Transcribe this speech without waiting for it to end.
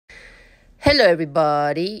Hello,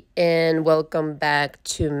 everybody, and welcome back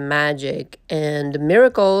to Magic and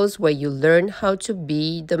Miracles, where you learn how to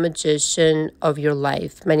be the magician of your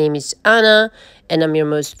life. My name is Anna, and I'm your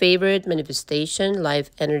most favorite manifestation life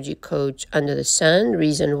energy coach under the sun.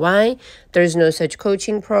 Reason why there's no such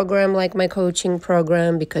coaching program like my coaching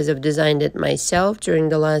program, because I've designed it myself during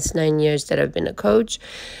the last 9 years that I've been a coach.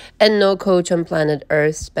 And no coach on planet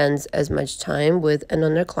Earth spends as much time with and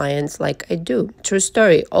on their clients like I do. True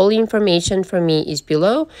story. All the information for me is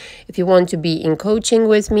below. If you want to be in coaching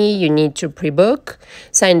with me, you need to pre-book,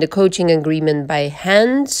 sign the coaching agreement by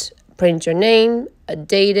hand, print your name,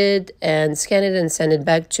 date it, and scan it and send it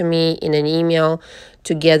back to me in an email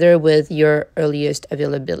together with your earliest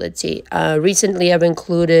availability. Recently, I've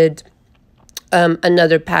included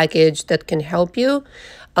another package that can help you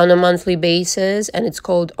on a monthly basis, and it's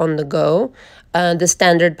called On the Go. The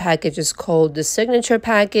standard package is called the Signature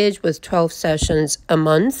Package with 12 sessions a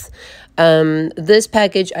month. This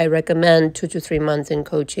package, I recommend 2 to 3 months in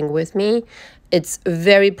coaching with me. It's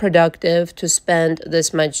very productive to spend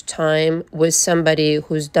this much time with somebody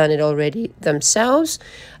who's done it already themselves,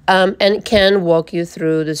 and can walk you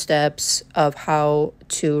through the steps of how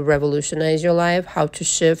to revolutionize your life, how to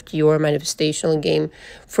shift your manifestational game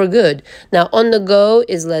for good. Now, On the Go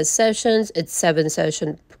is less sessions. It's 7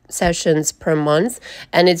 sessions per month,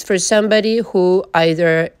 and it's for somebody who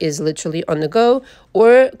either is literally on the go,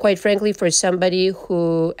 or quite frankly for somebody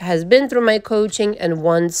who has been through my coaching and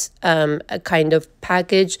wants a kind of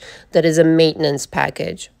package that is a maintenance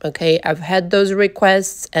package. Okay, I've had those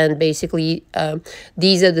requests, and basically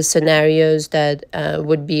these are the scenarios that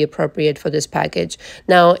would be appropriate for this package.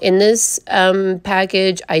 Now, in this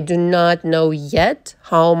package, I do not know yet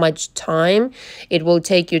how much time it will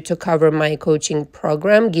take you to cover my coaching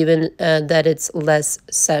program, given that it's less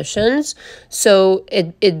sessions. So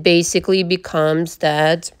it basically becomes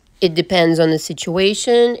that it depends on the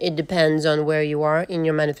situation. It depends on where you are in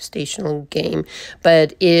your manifestational game.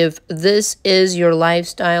 But if this is your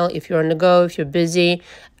lifestyle, if you're on the go, if you're busy,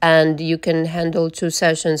 and you can handle 2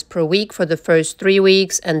 sessions per week for the first 3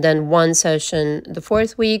 weeks, and then 1 session the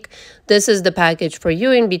 4th week, this is the package for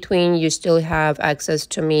you. In between, you still have access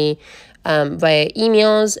to me via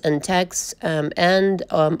emails and texts, and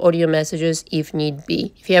audio messages if need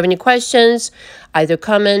be. If you have any questions, either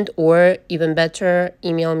comment or, even better,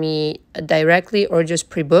 email me directly or just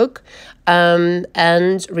pre-book,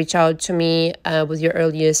 and reach out to me with your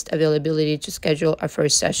earliest availability to schedule a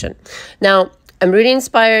first session. Now, I'm really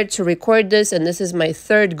inspired to record this, and this is my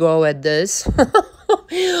 3rd go at this.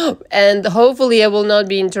 And hopefully I will not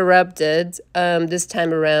be interrupted this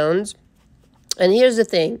time around. And here's the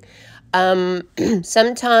thing.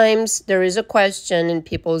 Sometimes there is a question in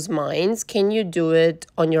people's minds: can you do it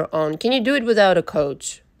on your own? Can you do it without a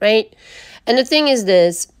coach, right? And the thing is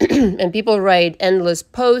this, and people write endless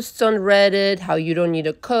posts on Reddit, how you don't need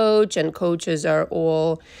a coach, and coaches are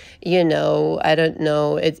all, I don't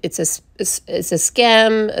know, it's a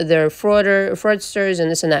scam, they're fraudsters, and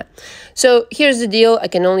this and that. So here's the deal. I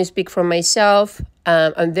can only speak for myself.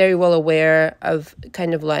 I'm very well aware of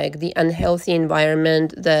kind of like the unhealthy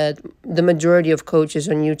environment that the majority of coaches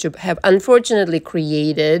on YouTube have unfortunately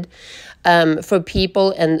created for people,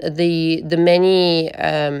 and the many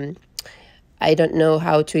I don't know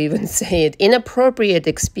how to even say it, inappropriate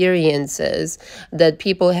experiences that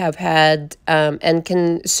people have had, and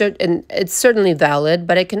it's certainly valid,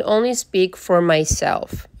 but I can only speak for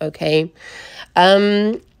myself, okay?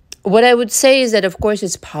 What I would say is that, of course,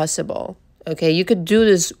 it's possible, okay? You could do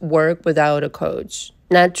this work without a coach,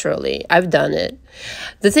 naturally. I've done it.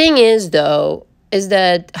 The thing is, though, is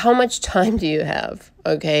that how much time do you have,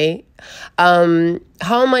 okay?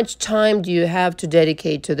 How much time do you have to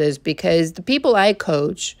dedicate to this? Because the people I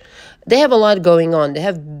coach, they have a lot going on. They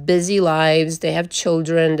have busy lives, they have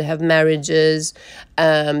children, they have marriages,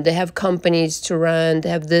 they have companies to run, they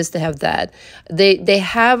have this, they have that. They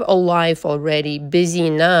have a life already busy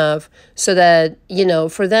enough so that,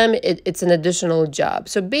 for them, it's an additional job.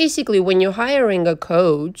 So basically, when you're hiring a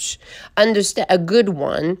coach, understand, a good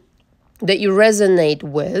one that you resonate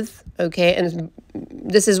with, okay? And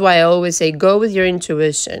this is why I always say, go with your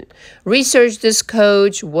intuition. Research this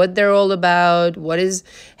coach, what they're all about,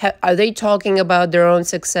 are they talking about their own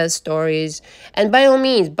success stories? And by all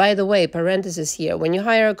means, by the way, parenthesis here, when you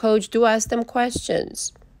hire a coach, do ask them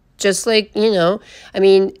questions. Just like,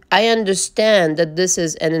 I understand that this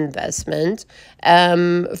is an investment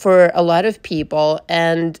for a lot of people,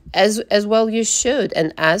 and as well you should,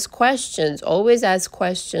 and ask questions. Always ask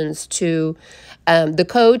questions to the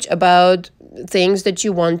coach about things that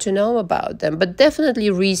you want to know about them, but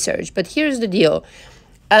definitely research. But here's the deal.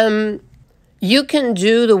 You can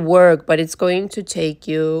do the work, but it's going to take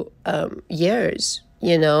you years.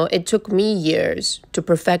 You know, it took me years to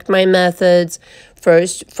perfect my methods,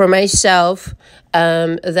 first for myself,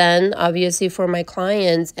 then obviously for my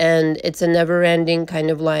clients. And it's a never ending kind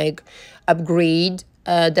of like upgrade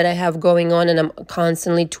that I have going on, and I'm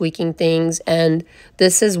constantly tweaking things. And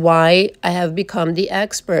this is why I have become the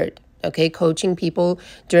expert. Okay, coaching people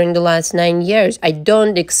during the last 9 years. I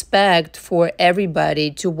don't expect for everybody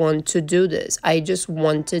to want to do this. I just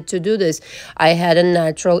wanted to do this. I had a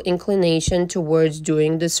natural inclination towards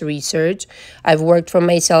doing this research. I've worked for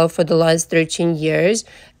myself for the last 13 years.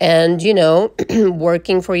 And, you know,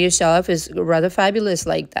 working for yourself is rather fabulous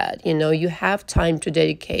like that. You know, you have time to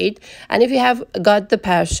dedicate. And if you have got the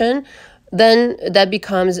passion, then that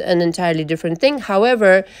becomes an entirely different thing.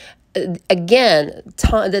 However, again,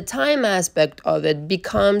 the time aspect of it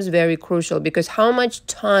becomes very crucial, because how much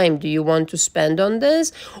time do you want to spend on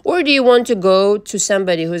this? Or do you want to go to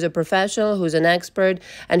somebody who's a professional, who's an expert,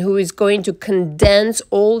 and who is going to condense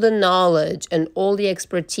all the knowledge and all the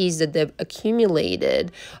expertise that they've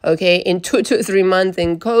accumulated, okay, in 2 to 3 months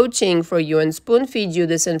in coaching for you, and spoon feed you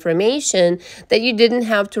this information that you didn't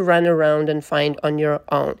have to run around and find on your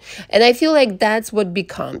own? And I feel like that's what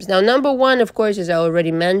becomes. Now, number one, of course, as I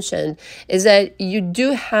already mentioned, is that you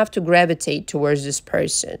do have to gravitate towards this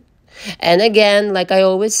person. And again, like I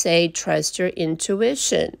always say, trust your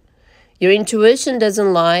intuition. Your intuition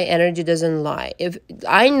doesn't lie, energy doesn't lie. If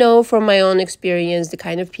I know from my own experience the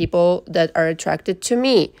kind of people that are attracted to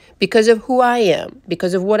me because of who I am,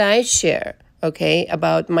 because of what I share, okay,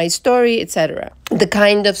 about my story, etc. The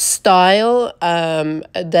kind of style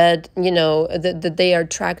that, you know, that they are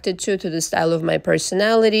attracted to the style of my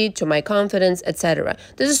personality, to my confidence, etc.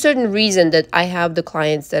 There's a certain reason that I have the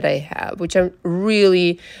clients that I have, which I'm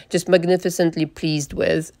really just magnificently pleased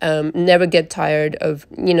with. Never get tired of,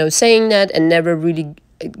 you know, saying that, and never really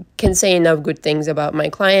can say enough good things about my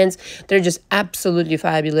clients. They're just absolutely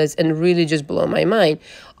fabulous and really just blow my mind.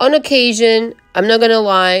 On occasion, I'm not gonna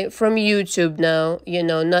lie, from YouTube now, you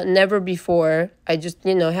know, never before. I just,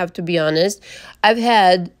 you know, have to be honest. I've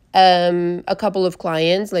had a couple of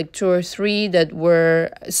clients, like 2 or 3, that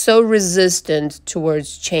were so resistant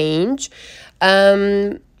towards change.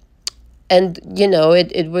 And, you know,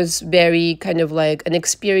 it was very kind of like an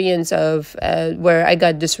experience of where I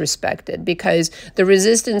got disrespected, because the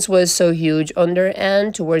resistance was so huge on their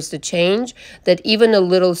end towards the change that even a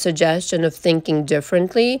little suggestion of thinking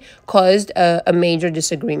differently caused a major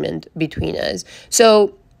disagreement between us.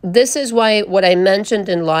 So this is why what I mentioned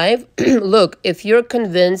in live, look, if you're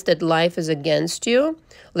convinced that life is against you,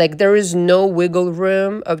 like there is no wiggle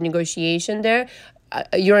room of negotiation there,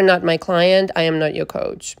 you're not my client. I am not your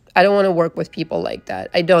coach. I don't want to work with people like that.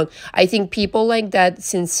 I don't. I think people like that,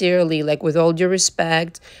 sincerely, like with all due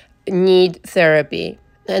respect, need therapy.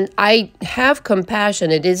 And I have compassion.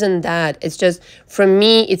 It isn't that. It's just, for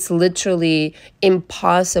me, it's literally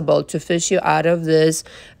impossible to fish you out of this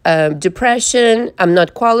depression. I'm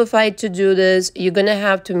not qualified to do this. You're going to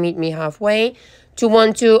have to meet me halfway to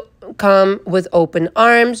want to come with open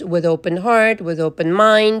arms, with open heart, with open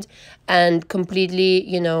mind, and completely,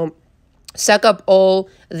 you know, suck up all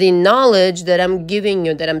the knowledge that I'm giving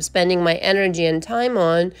you, that I'm spending my energy and time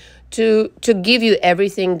on to give you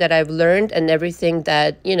everything that I've learned and everything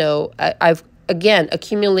that, you know, I've, again,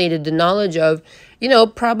 accumulated the knowledge of, you know,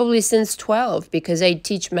 probably since 12, because I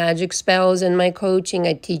teach magic spells in my coaching.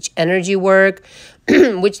 I teach energy work,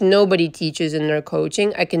 which nobody teaches in their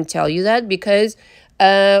coaching. I can tell you that because,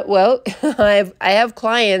 well, I have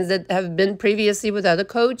clients that have been previously with other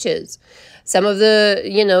coaches. Some of the,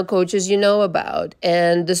 you know, coaches you know about,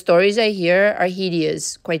 and the stories I hear are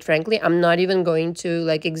hideous, quite frankly. I'm not even going to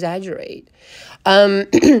like exaggerate.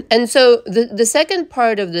 And so the second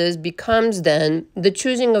part of this becomes then the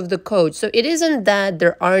choosing of the coach. So it isn't that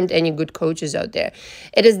there aren't any good coaches out there.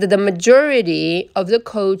 It is that the majority of the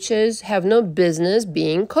coaches have no business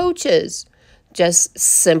being coaches. Just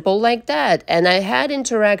simple like that. And I had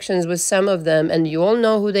interactions with some of them, and you all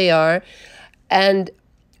know who they are. And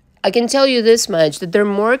I can tell you this much, that they're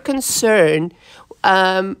more concerned.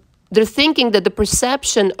 They're thinking that the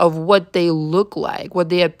perception of what they look like, what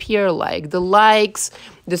they appear like, the likes,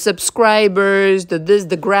 the subscribers, the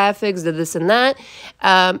graphics, the this and that,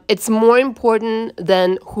 it's more important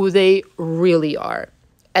than who they really are.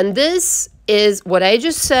 And this is what I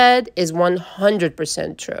just said is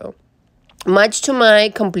 100% true. Much to my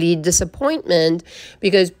complete disappointment,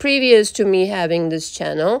 because previous to me having this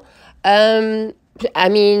channel, I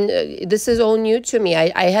mean, this is all new to me.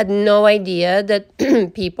 I had no idea that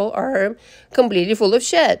people are completely full of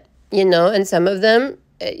shit, you know, and some of them,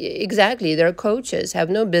 exactly, they're coaches, have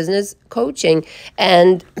no business coaching,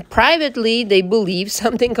 and privately they believe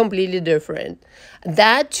something completely different.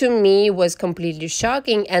 That to me was completely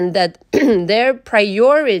shocking, and that their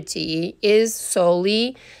priority is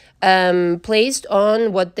solely placed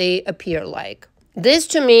on what they appear like. This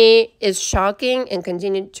to me is shocking and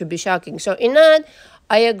continue to be shocking. So in that,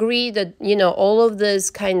 I agree that, all of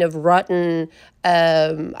this kind of rotten,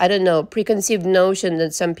 I don't know, preconceived notion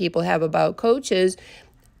that some people have about coaches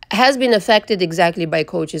has been affected exactly by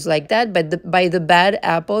coaches like that, but by the bad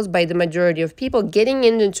apples, by the majority of people getting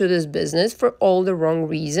into this business for all the wrong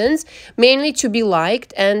reasons, mainly to be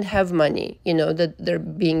liked and have money, that they're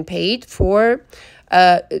being paid for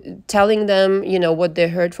telling them, what they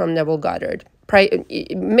heard from Neville Goddard.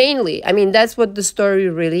 Mainly, I mean, that's what the story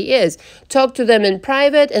really is. Talk to them in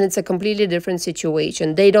private and it's a completely different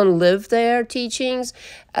situation. They don't live their teachings.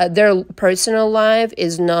 Their personal life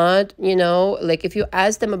is not, like if you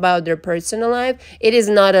ask them about their personal life, it is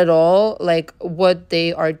not at all like what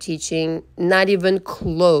they are teaching, not even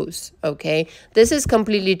close, okay? This is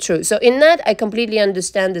completely true. So in that, I completely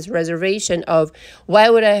understand this reservation of why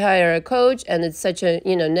would I hire a coach? And it's such a,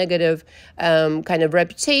 negative kind of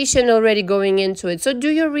reputation already going into it. So do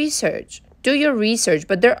your research. Do your research.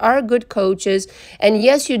 But there are good coaches. And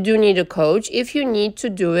yes, you do need a coach if you need to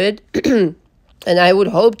do it. And I would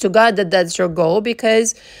hope to God that that's your goal,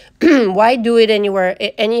 because why do it anywhere,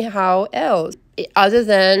 anyhow else, other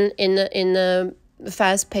than in a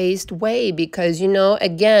fast-paced way? Because,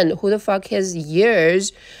 again, who the fuck has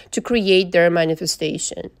years to create their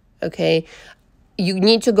manifestation, okay? You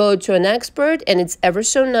need to go to an expert, and it's ever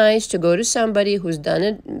so nice to go to somebody who's done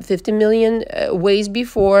it 50 million ways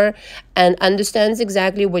before and understands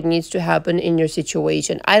exactly what needs to happen in your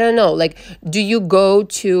situation. I don't know, like, do you go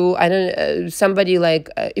to, somebody like,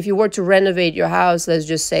 if you were to renovate your house, let's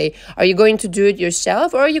just say, are you going to do it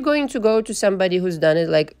yourself, or are you going to go to somebody who's done it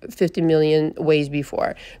like 50 million ways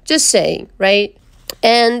before? Just saying, right?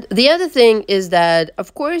 And the other thing is that,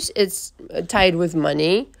 of course, it's tied with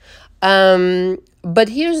money. But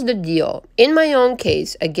here's the deal. In my own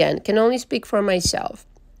case, again, can only speak for myself.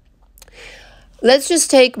 Let's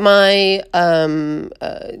just take my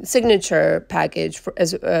signature package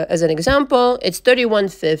as an example. It's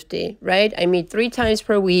 $31.50, right? I meet 3 times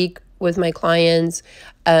per week with my clients.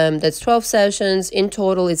 That's 12 sessions. In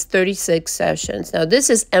total, it's 36 sessions. Now, this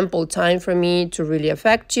is ample time for me to really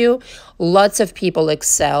affect you. Lots of people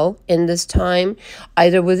excel in this time,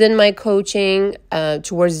 either within my coaching,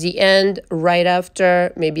 towards the end, right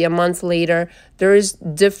after, maybe a month later. There is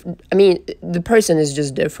the person is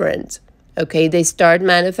just different. Okay, they start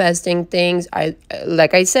manifesting things,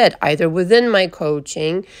 like I said, either within my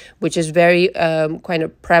coaching, which is very kind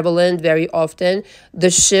of prevalent very often. The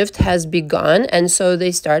shift has begun, and so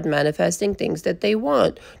they start manifesting things that they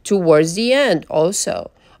want towards the end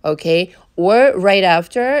also, okay? Or right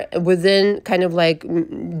after, within kind of like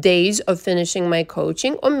days of finishing my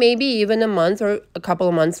coaching, or maybe even a month or a couple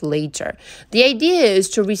of months later. The idea is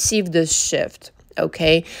to receive this shift.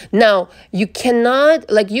 Okay, now you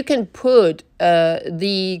cannot, like, you can put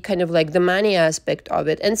the kind of like the money aspect of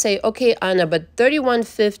it and say, okay, Anna, but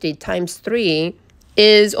 $31.50 times 3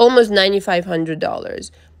 is almost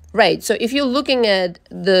 $9,500. Right. So if you're looking at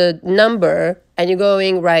the number and you're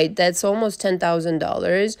going, right, that's almost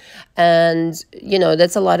 $10,000. And,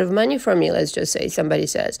 that's a lot of money for me, let's just say, somebody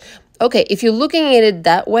says. Okay, if you're looking at it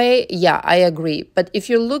that way, yeah, I agree. But if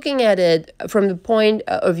you're looking at it from the point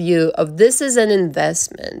of view of this is an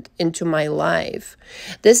investment into my life,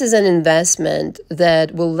 this is an investment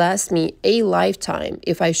that will last me a lifetime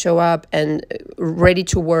if I show up and ready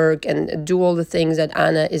to work and do all the things that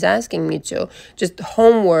Anna is asking me to. Just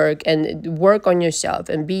homework and work on yourself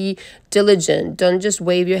and be diligent. Don't just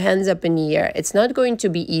wave your hands up in the air. It's not going to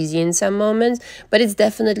be easy in some moments, but it's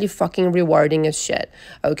definitely fucking rewarding as shit,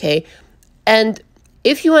 okay? And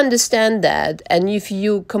if you understand that, and if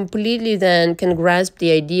you completely then can grasp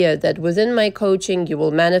the idea that within my coaching, you will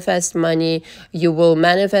manifest money, you will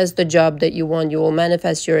manifest the job that you want, you will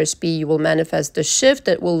manifest your SP, you will manifest the shift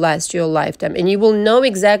that will last you a lifetime, and you will know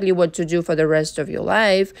exactly what to do for the rest of your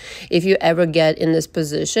life if you ever get in this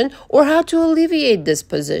position, or how to alleviate this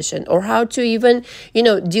position, or how to even,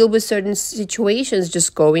 deal with certain situations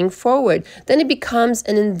just going forward. Then it becomes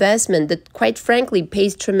an investment that, quite frankly,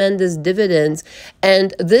 pays tremendous dividends.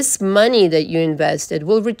 And this money that you invested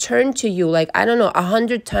will return to you, like, I don't know,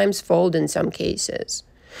 100 times fold in some cases.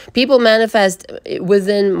 People manifest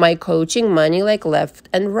within my coaching money like left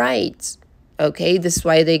and right. Okay, this is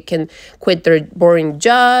why they can quit their boring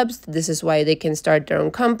jobs. This is why they can start their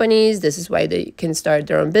own companies. This is why they can start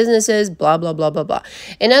their own businesses, blah, blah, blah, blah, blah.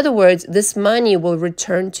 In other words, this money will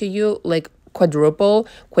return to you like quadruple,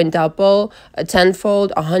 quintuple, a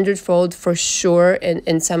tenfold, 100-fold for sure.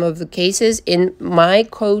 In some of the cases, in my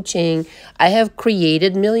coaching, I have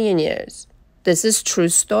created millionaires. This is true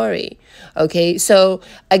story. Okay, so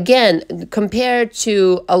again, compared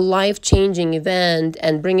to a life-changing event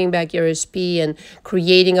and bringing back your SP and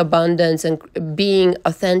creating abundance and being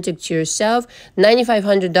authentic to yourself,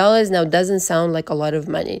 $9,500 now doesn't sound like a lot of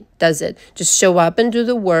money, does it? Just show up and do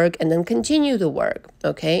the work and then continue the work,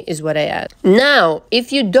 okay, is what I add. Now,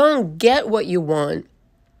 if you don't get what you want,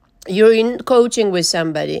 you're in coaching with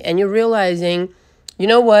somebody and you're realizing, you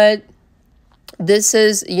know what, this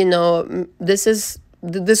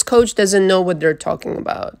coach doesn't know what they're talking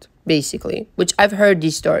about, basically, which I've heard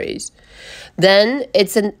these stories. Then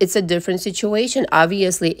it's a different situation.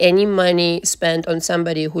 Obviously, any money spent on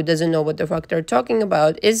somebody who doesn't know what the fuck they're talking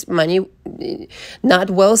about is money not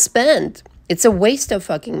well spent. It's a waste of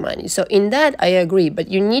fucking money. So in that, I agree. But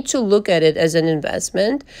you need to look at it as an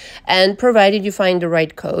investment. And provided you find the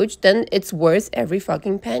right coach, then it's worth every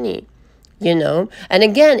fucking penny. And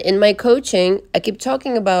again, in my coaching, I keep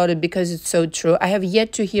talking about it because it's so true. I have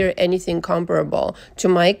yet to hear anything comparable to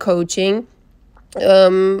my coaching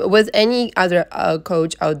with any other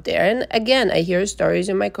coach out there. And again, I hear stories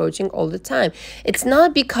in my coaching all the time. It's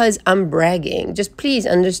not because I'm bragging. Just please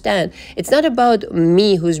understand. It's not about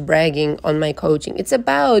me who's bragging on my coaching. It's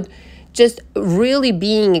about just really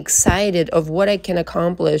being excited of what I can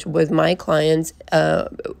accomplish with my clients,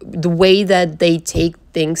 the way that they take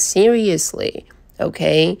things seriously,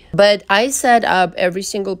 okay? But I set up every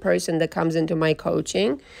single person that comes into my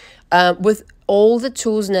coaching with all the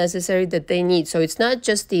tools necessary that they need. So it's not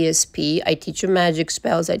just the SP. I teach you magic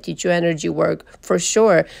spells. I teach you energy work for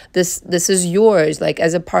sure. This is yours. Like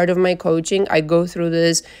as a part of my coaching, I go through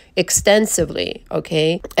this extensively,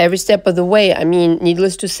 okay? Every step of the way. I mean,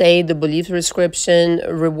 needless to say, the belief prescription,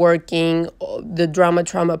 reworking, the drama,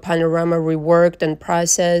 trauma, panorama reworked and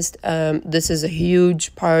processed. This is a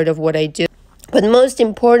huge part of what I do. But most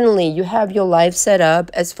importantly, you have your life set up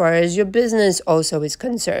as far as your business also is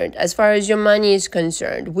concerned, as far as your money is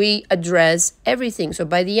concerned. We address everything. So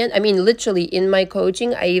by the end, I mean, literally in my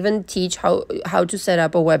coaching, I even teach how to set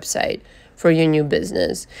up a website for your new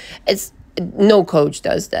business. No coach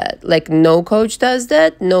does that. Like no coach does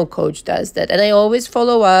that. No coach does that. And I always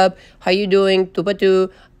follow up. How you doing? Tupatu.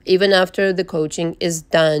 Even after the coaching is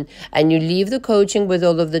done, and you leave the coaching with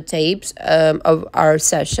all of the tapes of our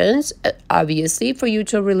sessions, obviously, for you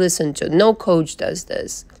to re-listen to. No coach does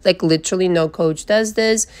this. Like literally no coach does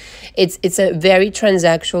this. It's a very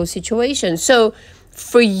transactional situation. So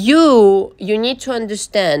for you, you need to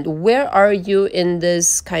understand where are you in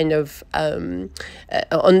this kind of,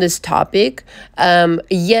 on this topic.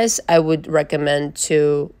 Yes, I would recommend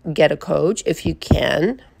to get a coach if you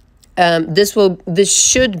can. This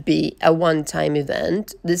should be a one-time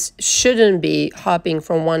event. This shouldn't be hopping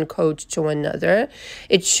from one coach to another.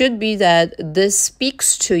 It should be that this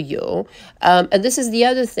speaks to you. And this is the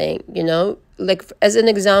other thing, like as an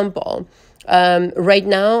example, right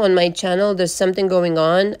now on my channel, there's something going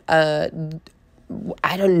on.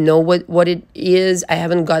 I don't know what it is. I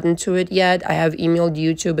haven't gotten to it yet. I have emailed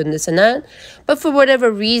YouTube and this and that. But for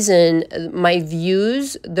whatever reason, my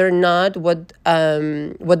views, they're not what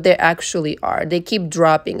they actually are. They keep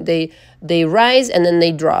dropping. They rise and then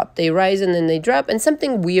they drop. They rise and then they drop. And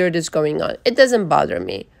something weird is going on. It doesn't bother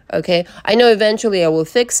me. Okay, I know eventually I will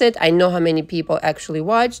fix it. I know how many people actually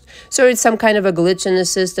watched. So it's some kind of a glitch in the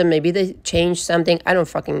system. Maybe they changed something. I don't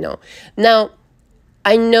fucking know. Now,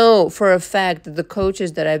 I know for a fact that the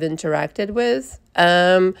coaches that I've interacted with,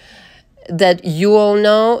 that you all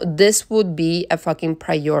know, this would be a fucking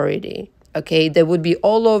priority. Okay, they would be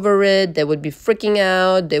all over it. They would be freaking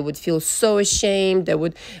out. They would feel so ashamed. They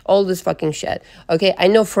would, all this fucking shit. Okay, I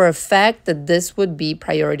know for a fact that this would be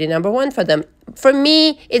priority number one for them. For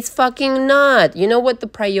me, it's fucking not. You know what the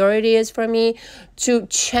priority is for me? To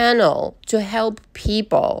channel, to help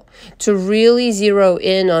people, to really zero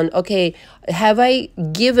in on, okay, have I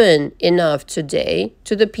given enough today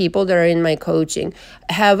to the people that are in my coaching?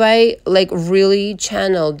 Have I really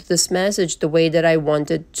channeled this message the way that I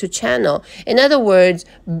wanted to channel? In other words,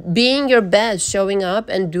 being your best, showing up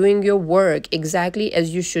and doing your work exactly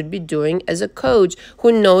as you should be doing as a coach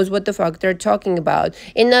who knows what the fuck they're talking about.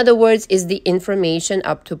 In other words, is the information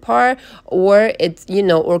up to par, or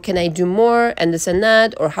or can I do more and this and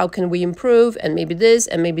that, or how can we improve and maybe this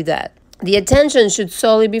and maybe that? The attention should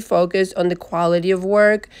solely be focused on the quality of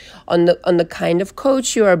work, on the kind of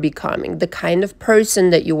coach you are becoming, the kind of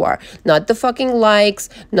person that you are. Not the fucking likes,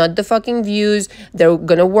 not the fucking views. They're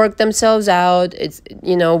gonna work themselves out. It's,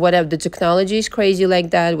 whatever. The technology is crazy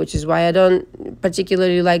like that, which is why I don't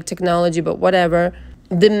particularly like technology, but whatever.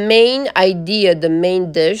 The main idea, the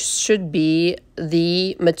main dish should be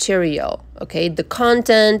the material, okay? The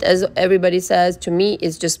content, as everybody says, to me,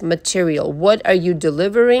 is just material. What are you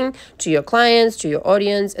delivering to your clients, to your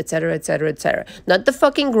audience, etc., etc., etc.? Not the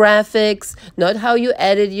fucking graphics, not how you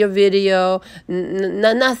edit your video,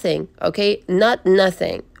 nothing, okay? Not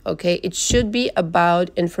nothing. Okay, it should be about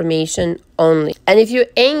information only. And if you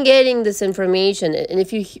ain't getting this information, and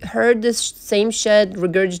if you heard this same shit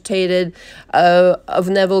regurgitated of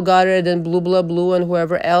Neville Goddard and Blue and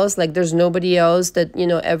whoever else, like there's nobody else that,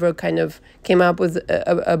 ever kind of came up with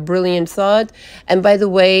a brilliant thought. And by the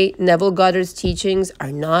way, Neville Goddard's teachings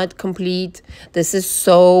are not complete. This is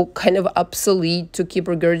so kind of obsolete to keep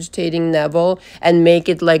regurgitating Neville and make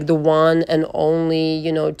it like the one and only,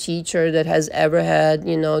 teacher that has ever had,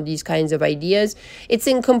 these kinds of ideas. It's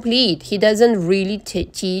incomplete. He doesn't really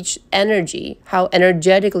teach energy, how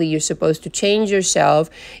energetically you're supposed to change yourself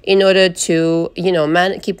in order to,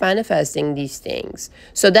 keep manifesting these things.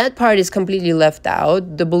 So that part is completely left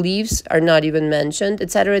out. The beliefs are not even mentioned,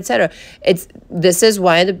 etc., etc. This is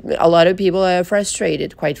why a lot of people are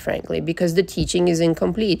frustrated, quite frankly, because the teaching is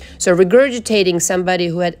incomplete. So regurgitating somebody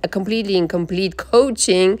who had a completely incomplete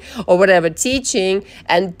coaching or whatever teaching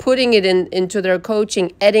and putting it into their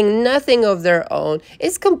coaching, adding nothing of their own,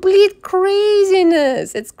 is complete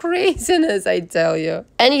craziness. It's craziness, I tell you.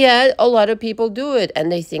 And yet a lot of people do it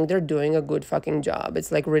and they think they're doing a good fucking job.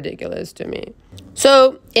 It's like ridiculous to me.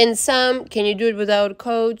 So in sum, can you do it without a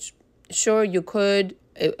coach? Sure, you could.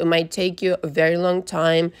 It might take you a very long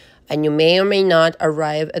time, and you may or may not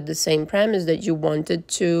arrive at the same premise that you wanted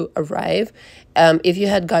to arrive. If you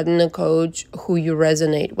had gotten a coach who you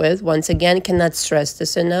resonate with, once again, cannot stress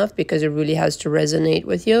this enough because it really has to resonate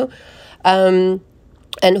with you, and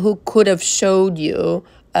who could have showed you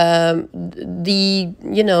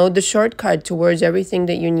the shortcut towards everything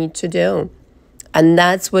that you need to do. And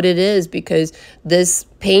that's what it is, because this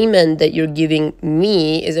payment that you're giving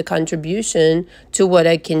me is a contribution to what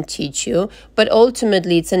I can teach you. But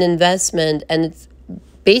ultimately, it's an investment, and it's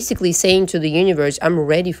basically saying to the universe, I'm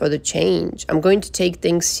ready for the change. I'm going to take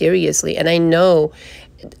things seriously. And I know,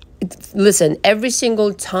 listen, every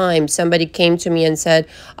single time somebody came to me and said,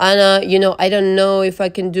 Anna, I don't know if I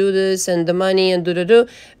can do this and the money and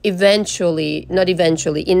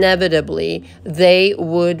inevitably, they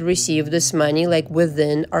would receive this money like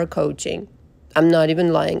within our coaching. I'm not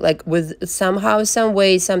even lying. Like with somehow, some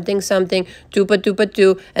way, something,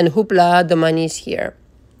 tupa, and hoopla, the money's here.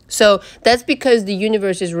 So that's because the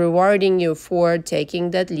universe is rewarding you for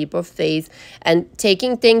taking that leap of faith and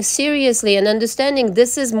taking things seriously and understanding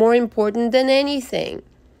this is more important than anything.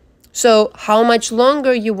 So how much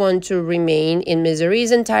longer you want to remain in misery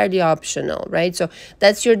is entirely optional, right? So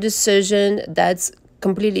that's your decision. That's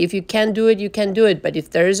completely, if you can't do it, you can do it. But if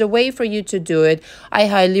there is a way for you to do it, I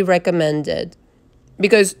highly recommend it.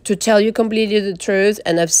 Because to tell you completely the truth,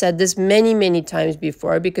 and I've said this many, many times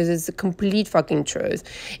before, because it's the complete fucking truth.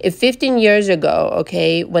 If 15 years ago,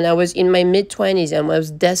 okay, when I was in my mid-20s and I was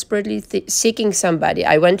desperately seeking somebody,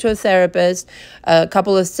 I went to a therapist, a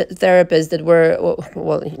couple of therapists that were,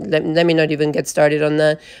 well, let me not even get started on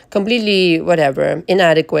that, completely, whatever,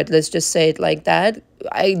 inadequate, let's just say it like that.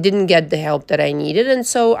 I didn't get the help that I needed, and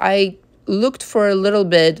so I looked for a little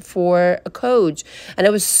bit for a coach, and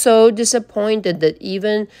I was so disappointed that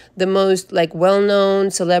even the most like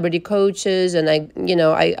well-known celebrity coaches, and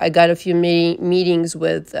I got a few meetings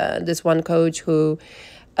with this one coach who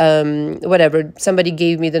somebody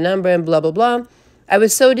gave me the number and blah blah blah. I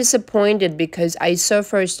was so disappointed because I saw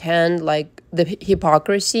firsthand like the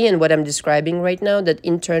hypocrisy and what I'm describing right now, that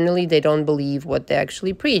internally they don't believe what they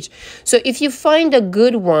actually preach. So if you find a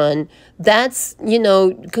good one, that's,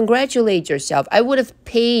 congratulate yourself. I would have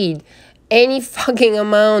paid any fucking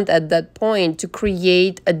amount at that point to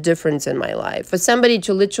create a difference in my life. For somebody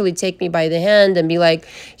to literally take me by the hand and be like,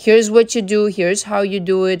 here's what you do, here's how you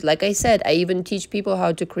do it. Like I said, I even teach people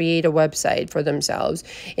how to create a website for themselves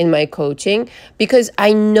in my coaching, because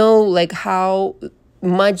I know like how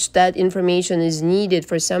much that information is needed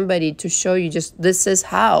for somebody to show you just this is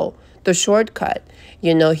how, the shortcut.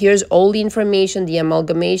 Here's all the information, the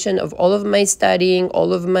amalgamation of all of my studying,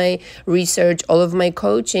 all of my research, all of my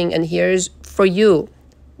coaching, and here's for you.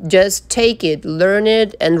 Just take it, learn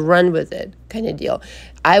it, and run with it, kind of deal.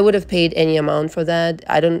 I would have paid any amount for that.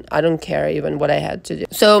 I don't care even what I had to do.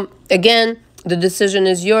 So again, the decision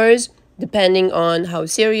is yours. depending on how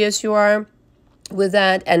serious you are with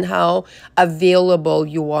that and how available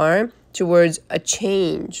you are towards a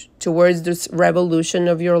change, towards this revolution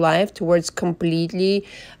of your life, towards completely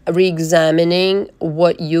re-examining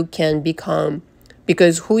what you can become.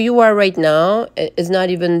 Because who you are right now is not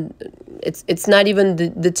even, it's not even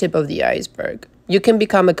the tip of the iceberg. You can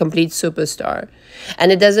become a complete superstar.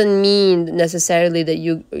 And it doesn't mean necessarily that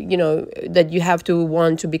that you have to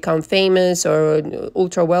want to become famous or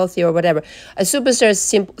ultra wealthy or whatever. A superstar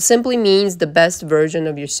simply means the best version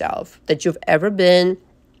of yourself that you've ever been,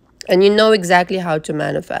 and you know exactly how to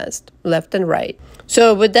manifest left and right.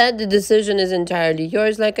 So with that, the decision is entirely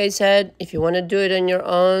yours. Like I said, if you want to do it on your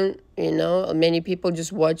own, many people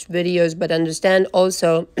just watch videos, but understand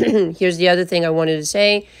also, here's the other thing I wanted to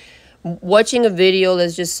say. Watching a video,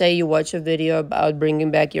 let's just say you watch a video about bringing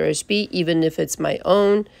back your SP, even if it's my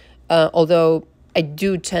own, although I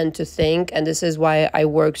do tend to think, and this is why I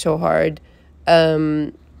work so hard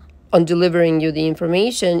on delivering you the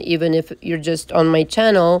information, even if you're just on my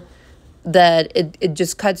channel, that it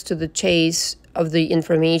just cuts to the chase of the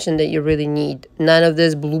information that you really need. None of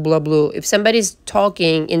this blue, blah, blue. If somebody's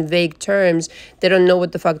talking in vague terms, they don't know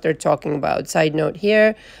what the fuck they're talking about. Side note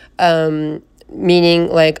here, meaning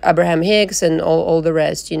like Abraham Hicks and all the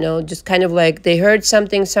rest, just kind of like they heard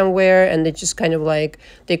something somewhere and they just kind of like,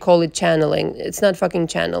 they call it channeling. It's not fucking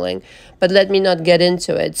channeling, but let me not get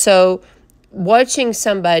into it. So watching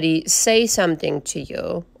somebody say something to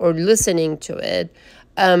you or listening to it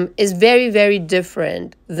is very, very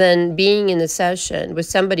different than being in a session with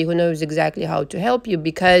somebody who knows exactly how to help you,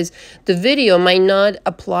 because the video might not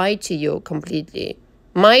apply to you completely.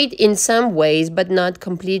 Might in some ways, but not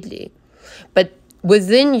completely. But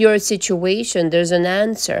within your situation, there's an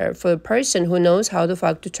answer for a person who knows how the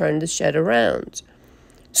fuck to turn this shit around.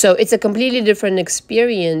 So it's a completely different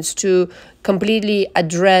experience to completely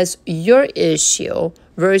address your issue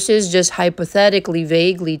versus just hypothetically,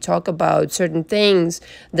 vaguely talk about certain things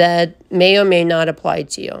that may or may not apply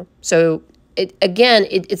to you. So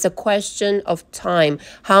it's a question of time.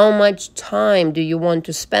 How much time do you want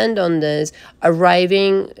to spend on this,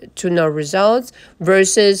 arriving to no results,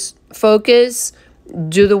 versus focus,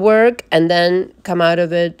 do the work, and then come out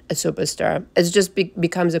of it a superstar? It just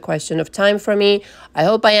becomes a question of time for me. I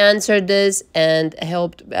hope I answered this and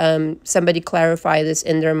helped somebody clarify this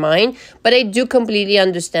in their mind. But I do completely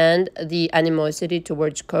understand the animosity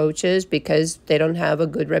towards coaches because they don't have a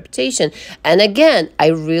good reputation. And again, I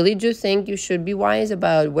really do think you should be wise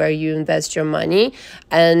about where you invest your money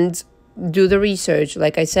and do the research.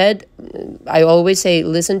 Like I said, I always say,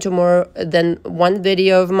 listen to more than one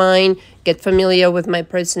video of mine. Get familiar with my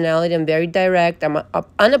personality. I'm very direct. I'm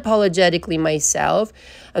unapologetically myself.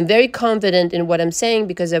 I'm very confident in what I'm saying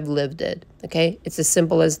because I've lived it. Okay? It's as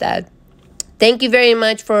simple as that. Thank you very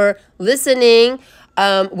much for listening.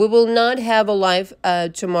 We will not have a live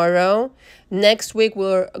tomorrow. Next week,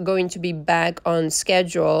 we're going to be back on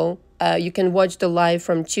schedule. You can watch the live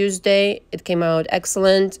from Tuesday. It came out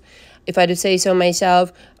excellent, if I do say so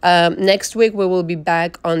myself. Next week, we will be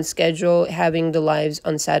back on schedule, having the lives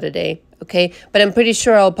on Saturday, okay? But I'm pretty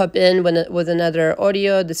sure I'll pop in with another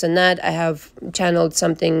audio, this and that. I have channeled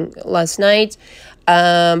something last night,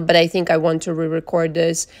 but I think I want to re-record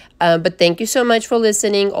this. But thank you so much for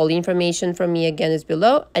listening. All the information from me, again, is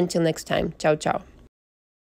below. Until next time, ciao, ciao.